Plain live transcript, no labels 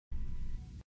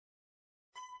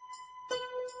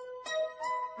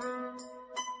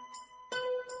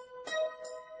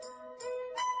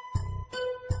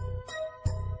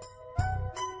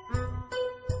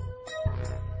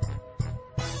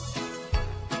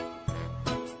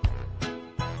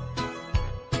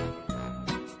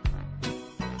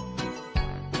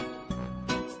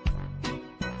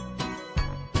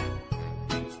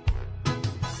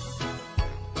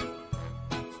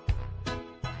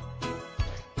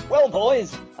Well,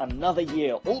 boys, another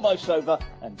year almost over,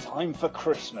 and time for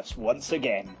Christmas once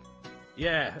again.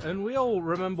 Yeah, and we all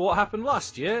remember what happened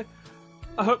last year.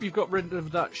 I hope you've got rid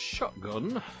of that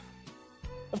shotgun.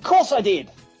 Of course I did!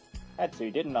 Had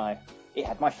to, didn't I? It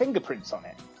had my fingerprints on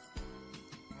it.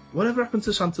 Whatever happened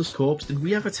to Santa's corpse? Did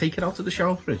we ever take it out of the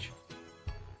shower fridge?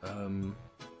 I'm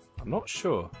not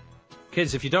sure.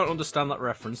 Kids, if you don't understand that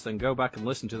reference, then go back and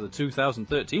listen to the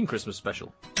 2013 Christmas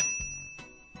special.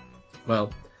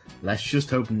 Well, let's just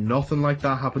hope nothing like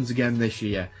that happens again this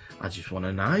year. I just want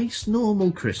a nice,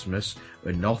 normal Christmas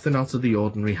where nothing out of the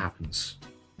ordinary happens.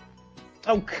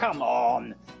 Oh, come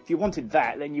on! If you wanted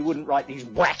that, then you wouldn't write these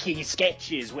wacky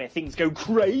sketches where things go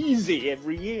crazy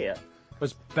every year.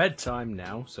 It's bedtime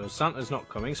now, so Santa's not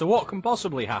coming, so what can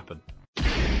possibly happen?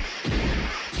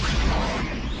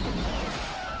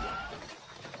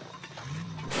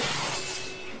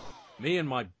 Me and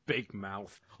my big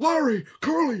mouth. Larry,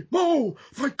 Curly, Moe!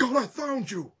 Thank God I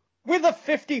found you! We're the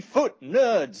 50-foot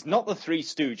nerds, not the Three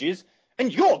Stooges.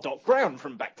 And you're Doc Brown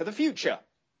from Back to the Future.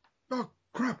 Oh,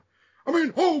 crap.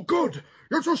 Oh, good.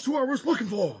 You're just who I was looking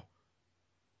for.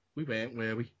 We weren't,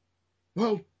 were we?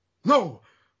 Well, no.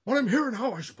 Well, I'm here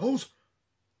now, I suppose.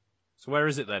 So where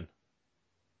is it then?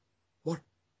 What?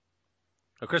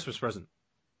 A Christmas present.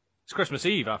 It's Christmas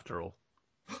Eve, after all.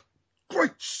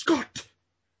 Great Scott!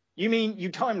 You mean you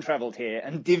time-travelled here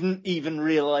and didn't even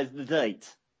realise the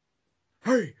date?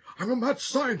 Hey, I'm a mad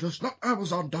scientist, not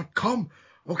Amazon.com,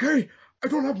 okay? I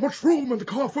don't have much room in the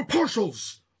car for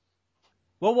parcels.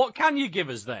 Well, what can you give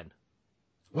us then?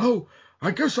 Well,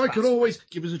 I guess I could always...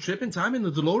 Give us a trip in time in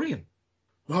the DeLorean.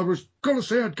 Well, I was going to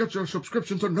say I'd get you a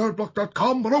subscription to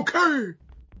nerdblock.com, but okay!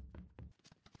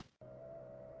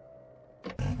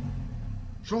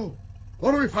 So,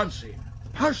 what do we fancy? The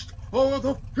past or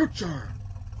the future?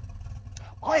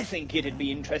 I think it'd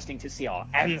be interesting to see our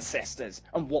ancestors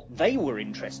and what they were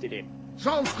interested in.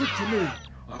 Sounds good to me.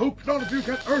 I hope none of you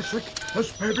get airsick.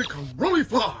 This baby can really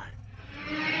fly.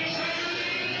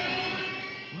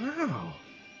 Wow.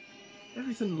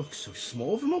 Everything looks so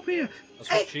small from up here.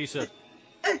 That's what she said.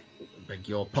 Beg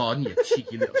your pardon, you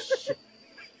cheeky little shit.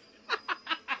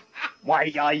 Why,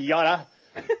 yada?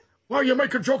 Why are you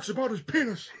making jokes about his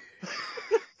penis?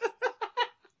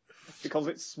 Because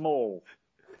it's small.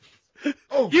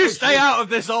 Oh, You stay out of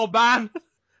this, old man!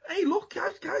 Hey, look,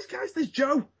 guys, there's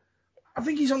Joe. I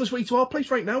think he's on his way to our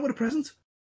place right now with a present.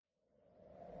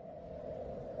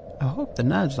 I hope the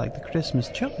nerds like the Christmas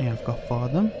chutney I've got for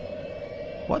them.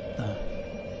 What the?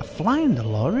 A flying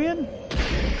DeLorean?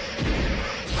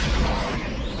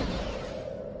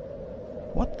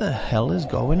 What the hell is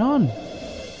going on?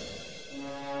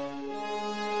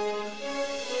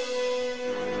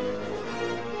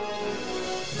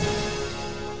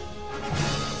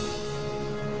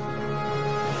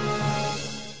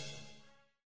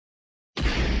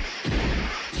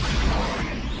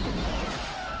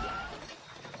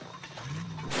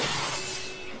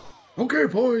 Okay,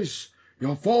 boys.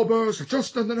 Your forebears are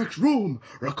just in the next room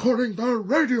recording their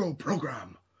radio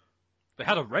program. They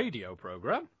had a radio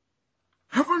program?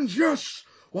 Heavens, yes!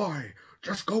 Why,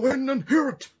 just go in and hear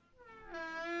it.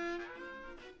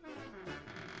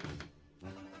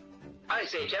 I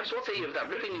say, chaps, what say you of that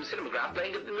ripping new cinematograph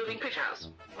playing at the moving picture house?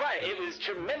 Why, it was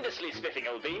tremendously spiffing,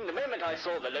 old bean. The moment I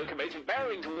saw the locomotive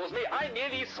barreling towards me, I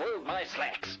nearly soiled my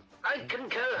slacks. I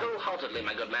concur wholeheartedly,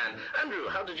 my good man. Andrew,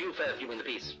 how did you fare viewing the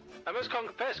piece? I must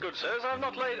confess, good sirs, I've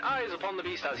not laid eyes upon the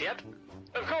beast as yet.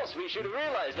 Of course, we should have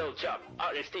realised, old chap.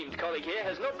 Our esteemed colleague here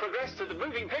has not progressed to the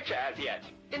moving picture as yet.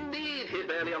 Indeed, he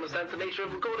barely understands the nature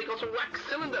of recording on a wax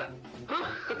cylinder.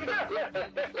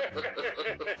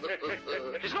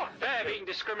 It's not fair being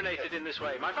discriminated in this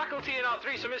way. My faculty in our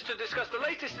threesome is to discuss the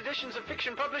latest editions of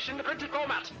fiction published in the printed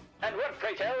format. And what,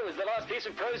 pray tell, was the last piece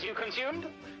of prose you consumed?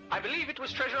 I believe it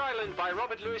was Treasure Island by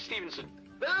Robert Louis Stevenson.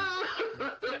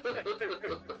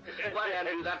 Why,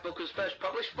 Andrew, that book was first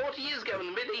published 40 years ago in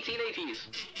the mid-1880s.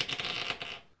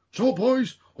 So,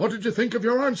 boys, what did you think of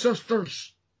your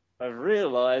ancestors? I've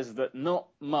realised that not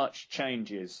much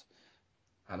changes.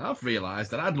 And I've realised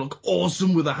that I'd look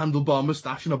awesome with a handlebar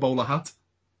moustache and a bowler hat.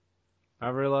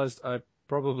 I've realised I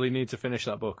probably need to finish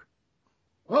that book.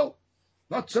 Well,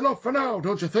 that's enough for now,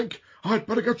 don't you think? I'd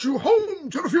better get you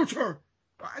home to the future.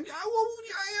 Hang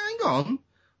on.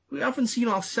 We haven't seen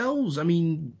ourselves.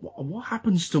 What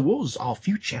happens to us, our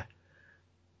future?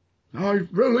 I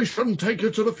really shouldn't take you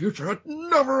to the future. It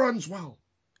never ends well.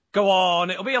 Go on,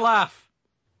 it'll be a laugh.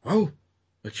 Well,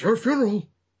 it's your funeral.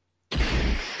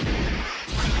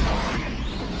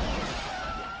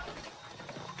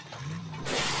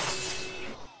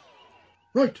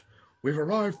 Right, We've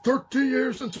arrived 30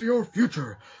 years into your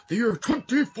future, the year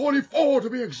 2044 to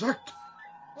be exact.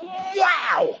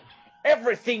 Wow!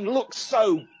 Everything looks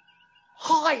so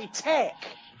high-tech.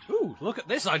 Ooh, look at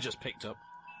this I just picked up.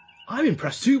 I'm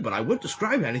impressed too, but I won't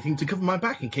describe anything to cover my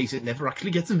back in case it never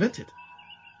actually gets invented.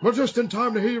 We're just in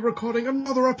time to hear you recording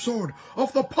another episode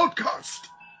of the podcast.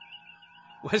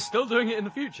 We're still doing it in the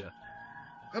future.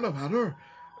 And no matter,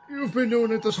 you've been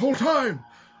doing it this whole time,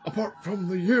 apart from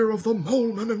the year of the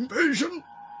Moleman invasion.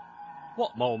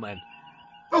 What mole men?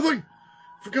 Nothing.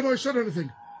 Forget I said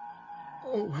anything.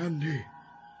 Oh, Andy.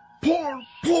 Poor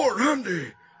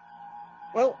Andy.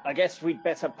 Well, I guess we'd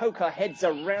better poke our heads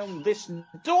around this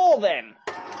door then.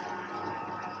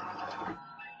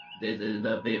 This is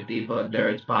the 50-Foot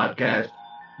Nerds Podcast.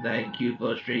 Thank you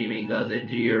for streaming us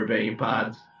into your brain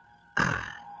pods.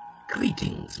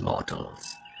 Greetings,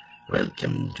 mortals.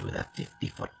 Welcome to the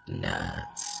 50-Foot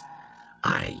Nerds.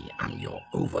 I am your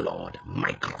overlord,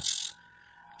 Micros.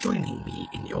 Joining me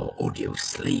in your audio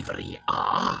slavery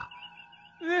are...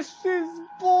 This is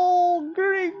Paul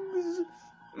Griggs.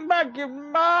 Back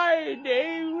in my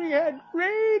day, we had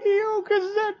radio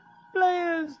cassette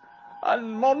players,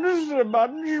 and Monster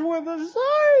Munch were the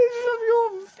size of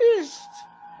your fist.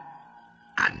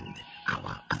 And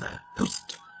our other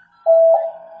host.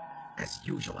 As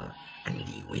usual,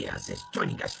 Andy Wears is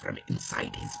joining us from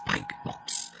inside his pike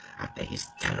box after his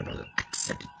terrible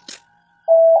accident.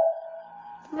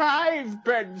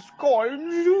 5-pence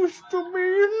coins used to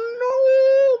be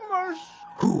enormous.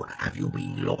 Who have you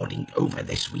been lording over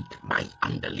this week, my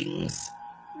underlings?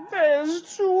 There's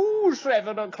 2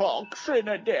 7 o'clocks in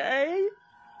a day.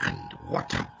 And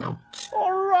what about...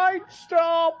 All right,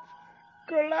 stop.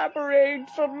 Collaborate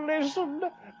and listen.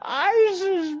 Ice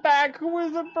is back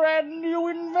with a brand new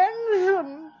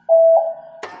invention.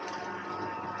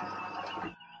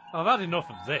 I've had enough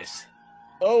of this.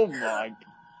 Oh my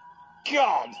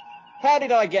God! How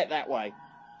did I get that way?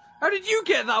 How did you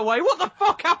get that way? What the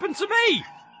fuck happened to me?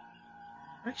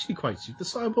 Actually quite suit the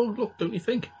cyborg look, don't you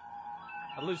think?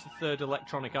 I lose the third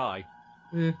electronic eye.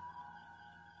 Yeah.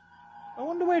 I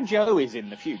wonder where Joe is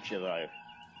in the future, though.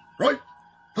 Right,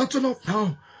 that's enough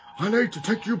now. I need to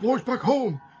take you boys back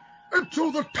home.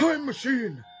 Into the time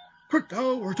machine. Quick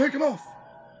now, we're taking off.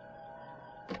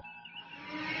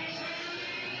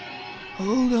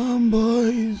 Hold on,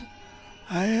 boys.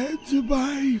 I had to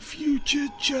buy future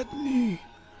chutney.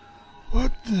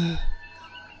 What the...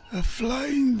 A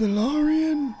flying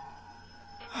DeLorean?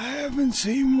 I haven't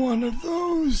seen one of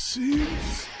those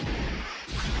since...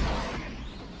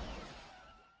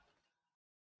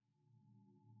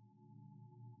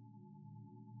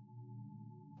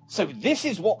 So this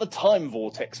is what the time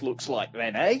vortex looks like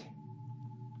then, eh?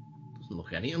 Doesn't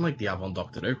look anything like the Avon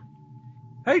Doctor Who.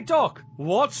 Hey Doc,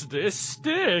 what's this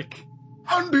stick?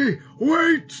 Andy,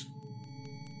 wait!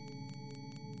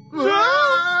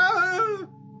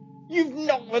 You've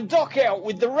knocked the doc out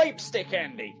with the rape stick,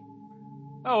 Andy.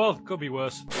 Oh well, could be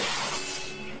worse.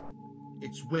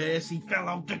 It's worse, he fell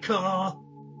out the car.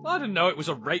 I didn't know it was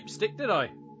a rape stick, did I?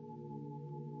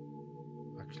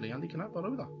 Actually, Andy, can I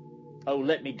borrow that? Oh,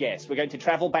 let me guess. We're going to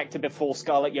travel back to before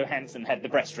Scarlett Johansson had the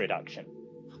breast reduction.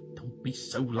 Don't be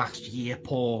so last year,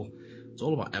 Paul. It's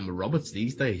all about Emma Roberts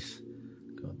these days.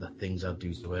 God, the things I'd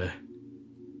do to her.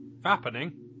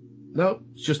 Happening? No,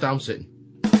 it's just down sitting.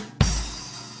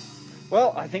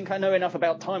 Well, I think I know enough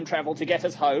about time travel to get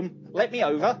us home. Let me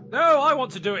over. No, I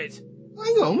want to do it.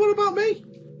 Hang on, what about me?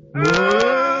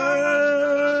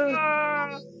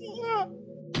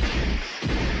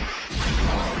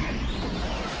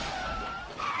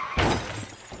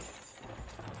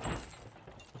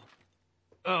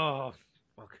 Oh,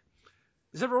 fuck.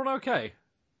 Is everyone okay?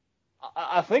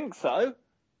 I think so.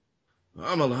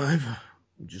 I'm alive.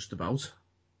 Just about.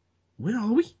 Where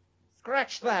are we?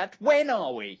 Scratch that. When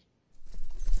are we?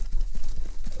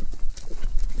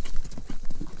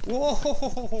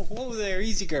 Whoa there,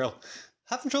 easy girl.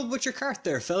 Having trouble with your cart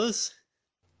there, fellas?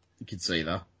 You could say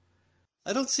that.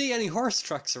 I don't see any horse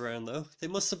tracks around, though. They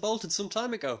must have bolted some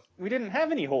time ago. We didn't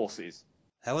have any horses.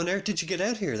 How on earth did you get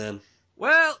out here, then?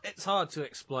 Well, it's hard to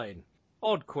explain.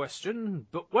 Odd question,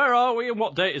 but where are we and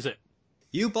what date is it?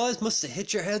 You boys must have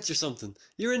hit your heads or something.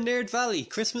 You're in Nerd Valley,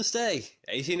 Christmas Day,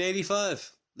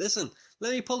 1885. Listen,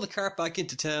 let me pull the cart back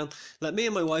into town, let me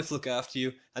and my wife look after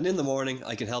you, and in the morning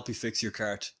I can help you fix your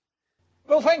cart.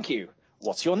 Well, thank you.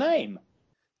 What's your name?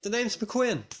 The name's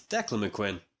McQuinn, Declan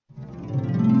McQuinn.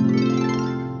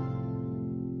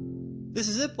 This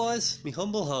is it, boys, me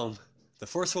humble home. The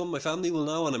first one my family will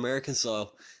know on American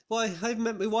soil. Why, I've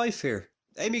met my wife here.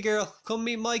 Amy girl, come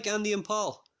meet Mike, Andy and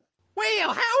Paul.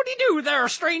 Well, howdy do there,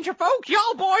 stranger folk.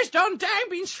 Y'all boys done dang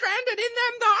been stranded in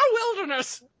them thar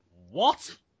wilderness.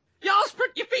 What? Y'all's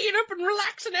put your feet up and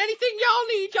relax, and anything y'all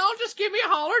need, y'all just give me a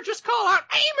holler. Just call out,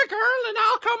 "Hey, my girl," and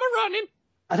I'll come a-running.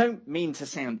 I don't mean to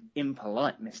sound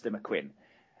impolite, Mr. McQuinn,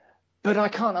 but I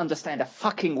can't understand a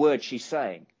fucking word she's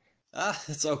saying. Ah,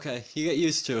 it's okay. You get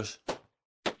used to it.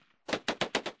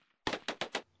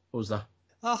 What was that?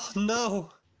 Oh,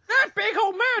 no. That big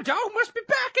old mad dog must be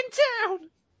back in town.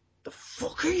 The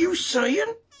fuck are you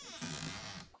saying?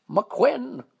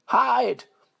 McQuinn, hide!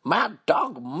 Mad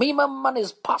Dog Meemum and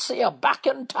his posse are back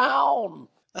in town!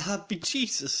 Happy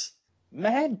Jesus.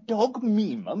 Mad Dog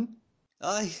Meemum?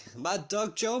 Aye, Mad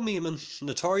Dog Joe Meeman,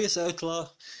 notorious outlaw,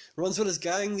 runs with his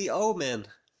gang, the O-Men.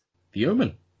 The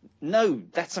Omen? No,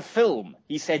 that's a film.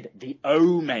 He said the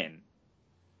O-Men.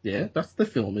 Yeah, that's the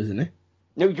film, isn't it?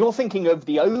 No, you're thinking of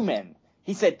the O-Men.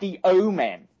 He said the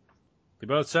O-Men. They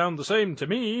both sound the same to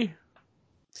me.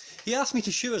 He asked me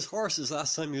to shoe his horses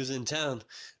last time he was in town.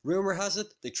 Rumour has it,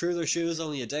 they threw their shoes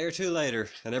only a day or two later,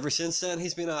 and ever since then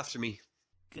he's been after me.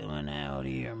 Coming out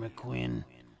here, McQuinn.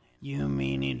 You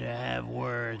meaning to have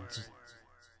words.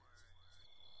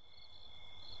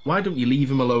 Why don't you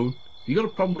leave him alone? You got a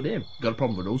problem with him. You got a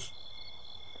problem with us.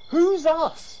 Who's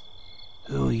us?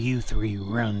 Who are you three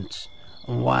runts?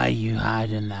 And why you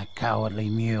hiding that cowardly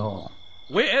mule?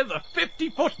 We're the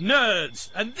 50-foot nerds,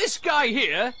 and this guy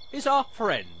here is our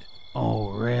friend. Oh,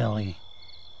 really?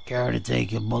 Care to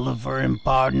take a bullet for him,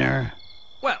 partner?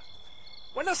 Well,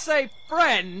 when I say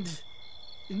friend,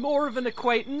 he's more of an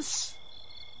acquaintance.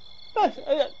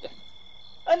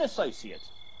 An associate.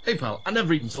 Hey, pal, I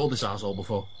never even saw this asshole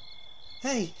before.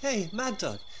 Hey, Mad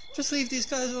Dog, just leave these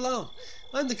guys alone.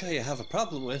 I'm the guy you have a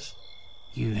problem with.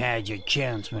 You had your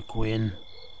chance, McQuinn.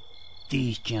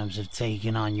 These chumps have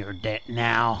taken on your debt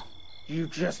now. You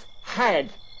just had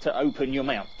to open your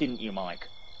mouth, didn't you, Mike?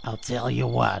 I'll tell you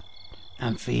what,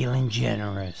 I'm feeling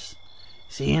generous.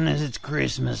 Seeing as it's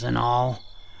Christmas and all,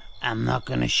 I'm not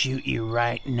gonna shoot you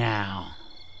right now.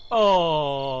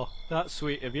 Oh, that's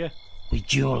sweet of you. We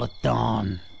duel at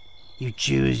dawn. You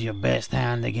choose your best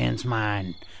hand against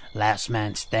mine. Last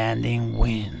man standing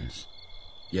wins.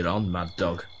 You're on, Mad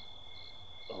Dog.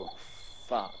 Oh,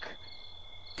 fuck.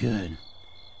 Good.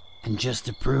 And just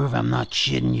to prove I'm not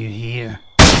shitting you here.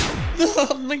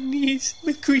 Oh, my knees,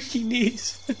 my creaky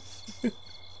knees.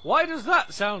 Why does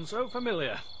that sound so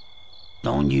familiar?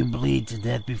 Don't you bleed to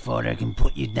death before I can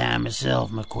put you down myself,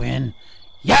 McQuinn.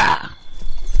 Yeah!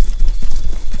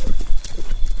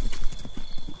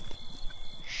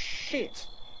 Shit.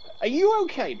 Are you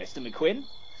okay, Mr. McQuinn?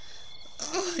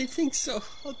 Oh, I think so.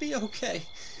 I'll be okay.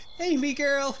 Hey, me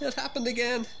girl, it happened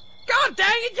again. God dang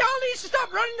it, y'all need to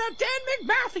stop running that damn big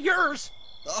mouth of yours!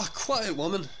 Oh, quiet,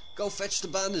 woman. Go fetch the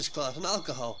bandage cloth and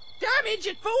alcohol. Damn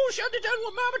idiot fool, should have done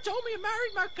what Mama told me and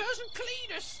married my cousin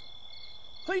Cletus.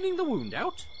 Cleaning the wound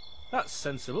out? That's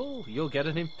sensible. You'll get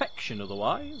an infection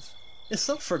otherwise. It's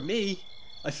not for me.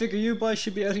 I figure you boys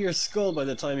should be out of your skull by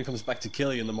the time he comes back to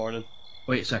kill you in the morning.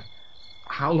 Wait a sec.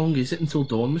 How long is it until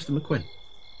dawn, Mr. McQuinn?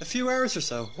 A few hours or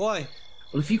so. Why?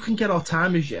 Well, if you can get our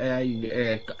timer's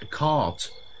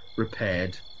cart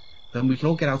repaired, then we can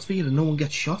all get out of here and no one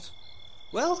gets shot.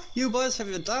 Well, you boys have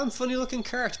a damn funny looking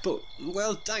cart, but,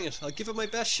 well, dang it, I'll give it my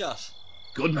best shot.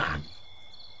 Good man.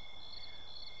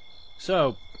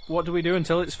 So, what do we do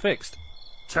until it's fixed?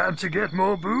 Time to get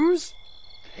more booze?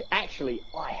 Actually,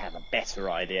 I have a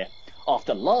better idea.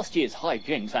 After last year's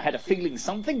hijinks, I had a feeling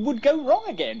something would go wrong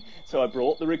again, so I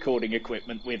brought the recording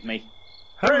equipment with me.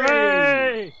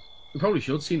 Hooray! We probably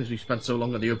should, seeing as we spent so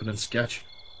long on the opening sketch.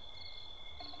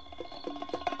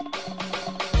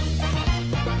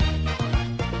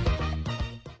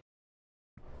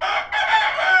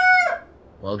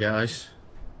 Well, guys,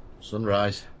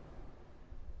 sunrise.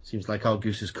 Seems like our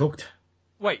goose is cooked.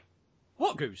 Wait,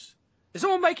 what goose? Is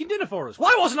someone making dinner for us?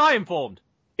 Why wasn't I informed?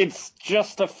 It's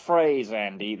just a phrase,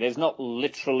 Andy. There's not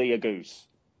literally a goose.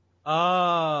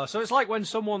 Ah, so it's like when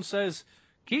someone says,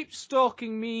 "Keep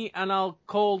stalking me and I'll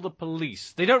call the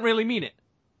police." They don't really mean it.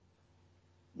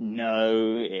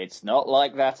 No, it's not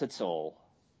like that at all.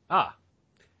 Ah.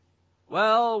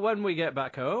 Well, when we get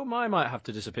back home, I might have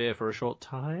to disappear for a short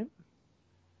time.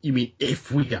 You mean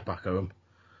if we get back home?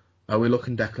 Are we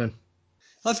looking, Declan?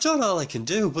 I've done all I can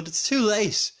do, but it's too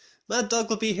late. Mad Dog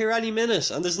will be here any minute,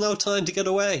 and there's no time to get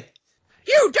away.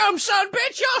 You dumb son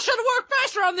bitch! Y'all should have worked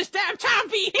faster on this damn town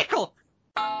vehicle!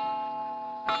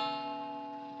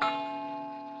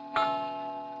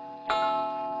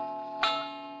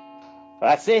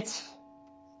 That's it.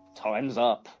 Time's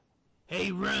up.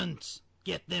 Hey, runts,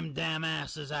 get them damn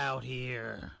asses out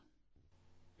here.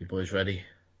 You boys ready?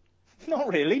 Not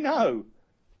really, no.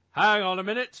 Hang on a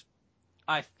minute.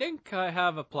 I think I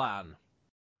have a plan.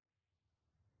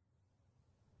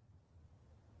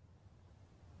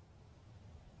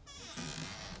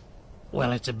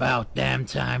 Well, it's about damn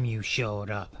time you showed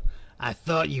up. I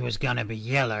thought you was gonna be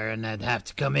yeller and I'd have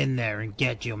to come in there and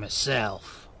get you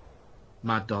myself.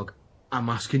 Mad Dog, I'm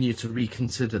asking you to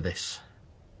reconsider this.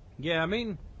 Yeah, I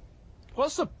mean,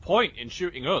 what's the point in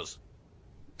shooting us?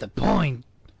 The point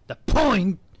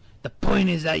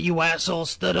is that you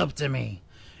assholes stood up to me.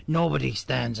 Nobody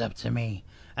stands up to me,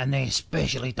 and they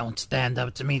especially don't stand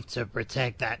up to me to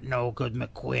protect that no-good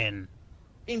McQuinn.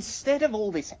 Instead of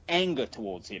all this anger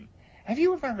towards him, have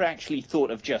you ever actually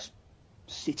thought of just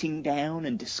sitting down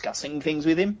and discussing things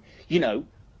with him? You know,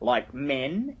 like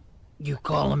men? You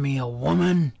calling me a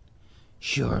woman?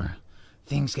 Sure,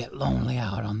 things get lonely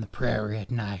out on the prairie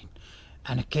at night,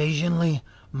 and occasionally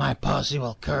my posse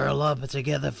will curl up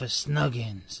together for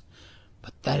snuggins.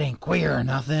 But that ain't queer or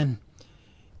nothing.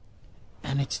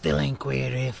 And it still ain't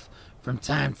queer if, from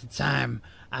time to time,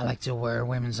 I like to wear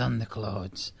women's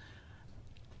underclothes.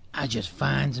 I just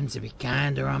find them to be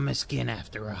kinder on my skin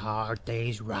after a hard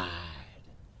day's ride.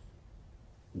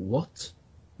 What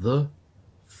the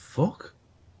fuck?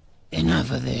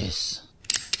 Enough of this.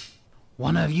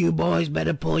 One of you boys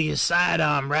better pull your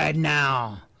sidearm right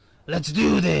now. Let's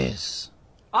do this.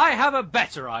 I have a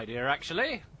better idea,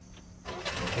 actually.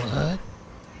 What?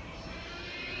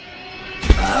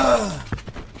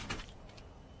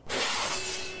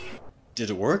 Did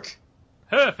it work?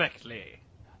 Perfectly.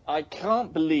 I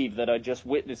can't believe that I just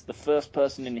witnessed the first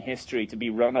person in history to be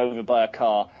run over by a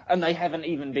car, and they haven't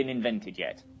even been invented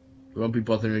yet. We won't be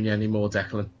bothering you anymore,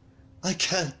 Declan. I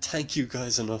can't thank you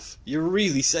guys enough. You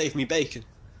really saved me bacon.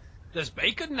 There's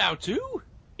bacon now, too?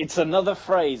 It's another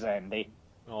phrase, Andy.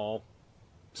 Oh.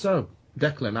 So,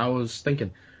 Declan, I was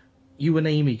thinking, you and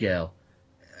Amy girl,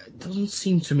 it doesn't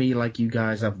seem to me like you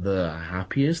guys have the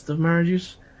happiest of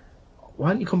marriages. Why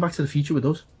don't you come back to the future with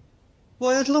us?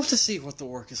 Well, I'd love to see what the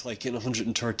work is like in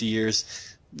 130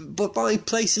 years. But my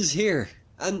place is here.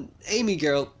 And Amy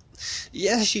girl,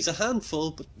 yeah, she's a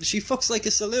handful, but she fucks like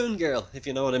a saloon girl, if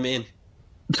you know what I mean.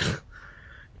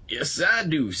 Yes, I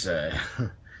do, sir.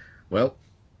 Well,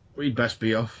 we'd best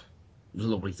be off. It was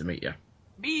lovely to meet you.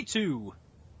 Me too.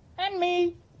 And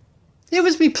me. It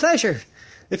was me pleasure.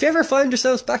 If you ever find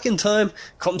yourselves back in time,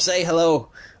 come say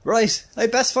hello. Right,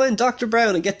 I'd best find Dr.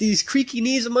 Brown and get these creaky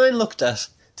knees of mine looked at.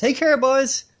 Take care,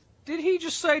 boys. Did he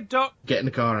just say Doc? Get in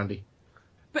the car, Andy.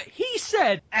 But he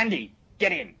said... Andy,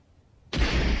 get in.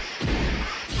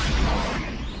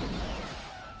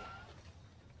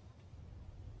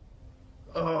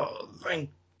 Oh, thank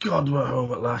God we're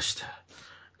home at last.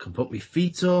 Can put my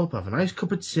feet up, have a nice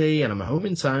cup of tea, and I'm home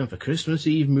in time for Christmas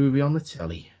Eve movie on the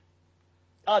telly.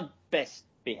 I'd best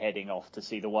be heading off to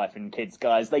see the wife and kids,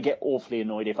 guys. They get awfully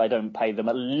annoyed if I don't pay them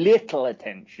a little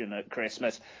attention at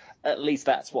Christmas. At least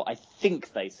that's what I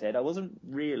think they said. I wasn't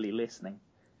really listening.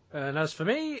 And as for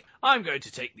me, I'm going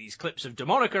to take these clips of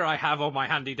Demonica I have on my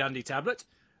handy-dandy tablet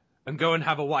and go and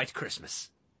have a white Christmas.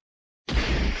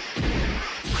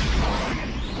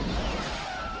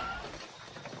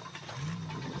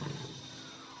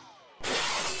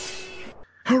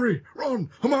 Harry, Ron,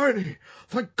 Hermione,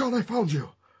 thank God I found you.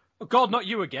 Oh God, not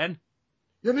you again.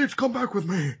 You need to come back with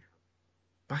me.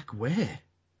 Back where?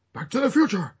 Back to the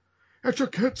future. It's your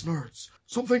kids, nerds.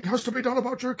 Something has to be done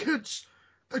about your kids.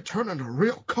 They turn into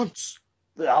real cunts.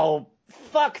 Oh,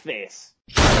 fuck this.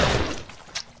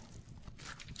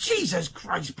 Jesus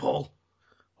Christ, Paul.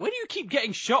 Where do you keep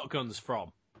getting shotguns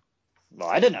from? Well,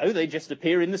 I don't know, they just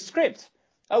appear in the script.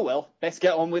 Oh well, let's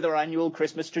get on with our annual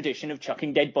Christmas tradition of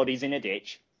chucking dead bodies in a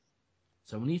ditch.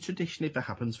 It's only a tradition if it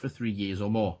happens for 3 years or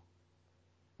more.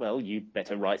 Well, you'd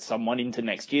better write someone into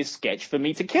next year's sketch for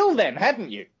me to kill then,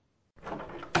 hadn't you?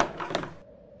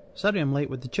 Sorry I'm late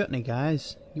with the chutney,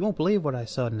 guys. You won't believe what I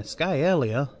saw in the sky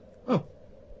earlier. Oh.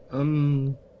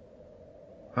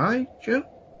 Hi, Joe?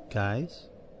 Guys,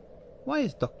 why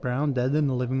is Doc Brown dead in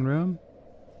the living room?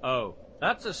 Oh,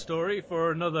 that's a story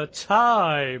for another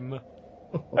time.